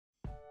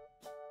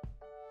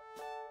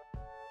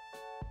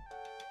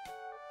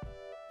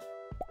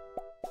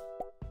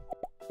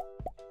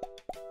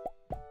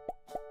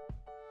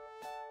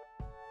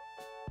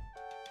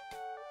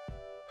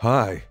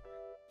Hi.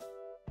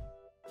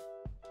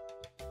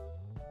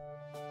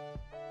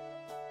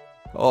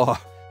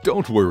 Oh,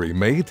 don't worry,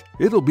 mate.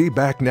 It'll be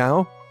back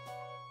now.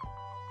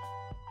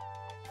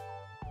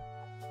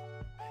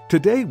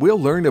 Today we'll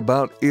learn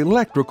about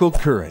electrical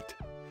current.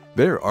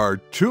 There are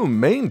two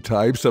main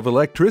types of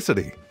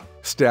electricity: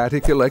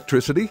 static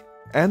electricity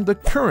and the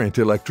current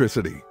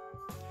electricity.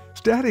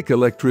 Static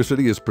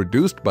electricity is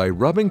produced by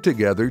rubbing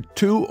together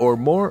two or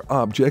more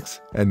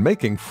objects and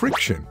making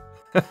friction.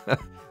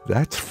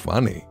 That's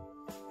funny.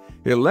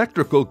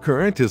 Electrical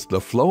current is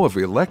the flow of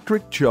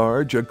electric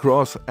charge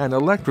across an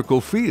electrical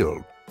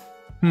field.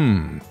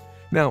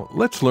 Now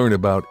let's learn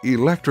about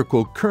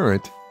electrical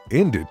current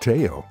in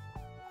detail.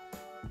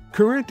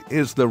 Current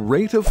is the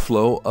rate of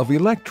flow of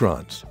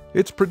electrons.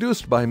 It's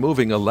produced by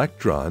moving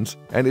electrons,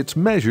 and it's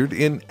measured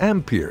in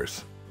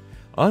amperes.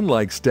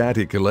 Unlike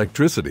static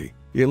electricity,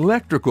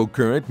 electrical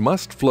current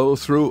must flow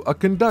through a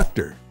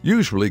conductor,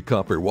 usually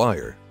copper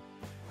wire.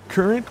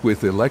 Current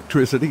with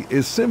electricity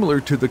is similar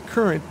to the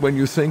current when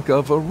you think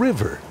of a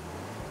river.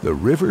 The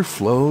river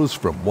flows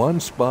from one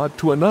spot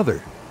to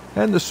another,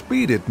 and the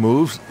speed it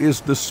moves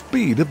is the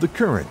speed of the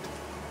current.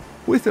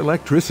 With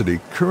electricity,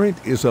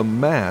 current is a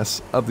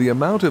mass of the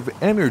amount of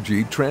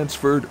energy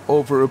transferred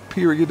over a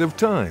period of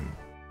time.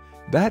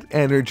 That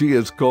energy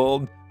is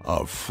called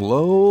a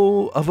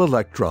flow of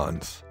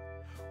electrons.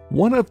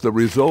 One of the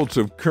results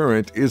of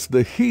current is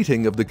the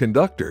heating of the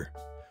conductor.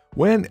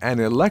 When an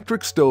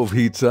electric stove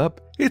heats up,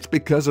 it's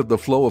because of the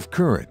flow of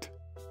current.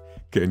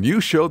 Can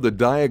you show the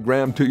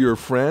diagram to your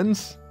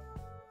friends?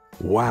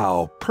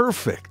 Wow,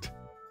 perfect!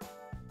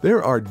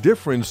 There are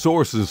different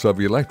sources of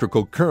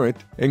electrical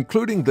current,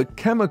 including the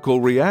chemical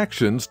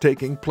reactions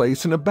taking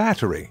place in a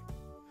battery.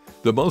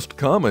 The most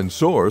common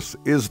source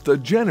is the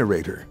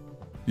generator.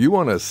 You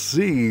want to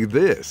see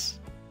this?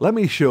 Let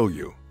me show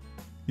you.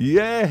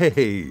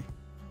 Yay!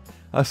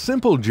 A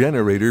simple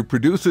generator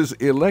produces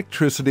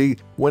electricity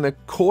when a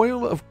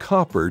coil of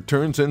copper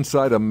turns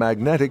inside a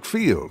magnetic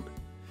field.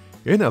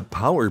 In a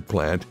power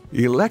plant,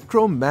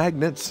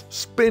 electromagnets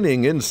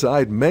spinning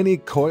inside many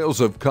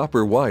coils of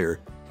copper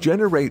wire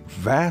generate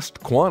vast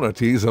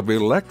quantities of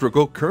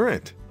electrical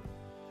current.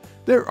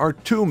 There are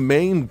two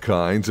main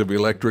kinds of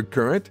electric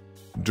current: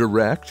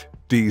 direct,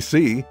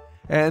 DC,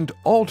 and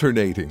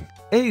alternating,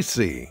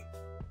 AC.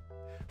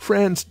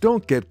 Friends,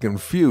 don't get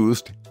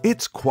confused.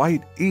 It's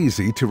quite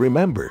easy to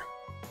remember.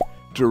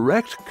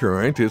 Direct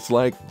current is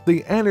like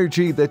the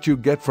energy that you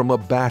get from a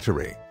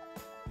battery.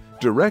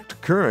 Direct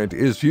current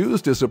is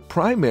used as a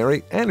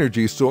primary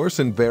energy source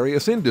in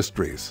various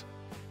industries.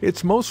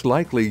 It's most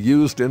likely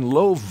used in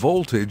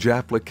low-voltage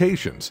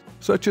applications,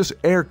 such as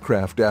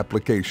aircraft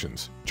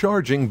applications,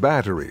 charging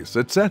batteries,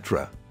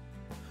 etc.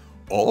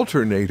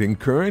 Alternating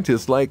current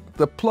is like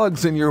the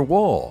plugs in your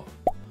wall.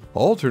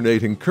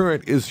 Alternating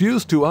current is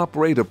used to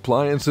operate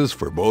appliances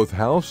for both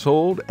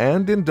household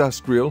and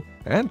industrial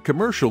and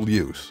commercial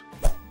use.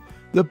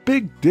 The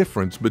big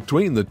difference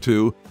between the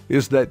two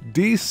is that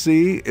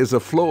DC is a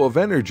flow of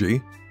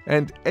energy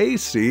and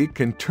AC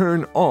can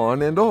turn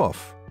on and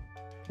off.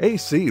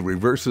 AC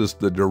reverses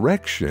the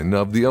direction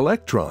of the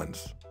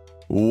electrons.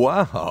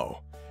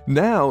 Wow!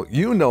 Now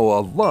you know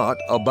a lot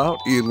about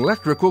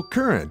electrical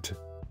current.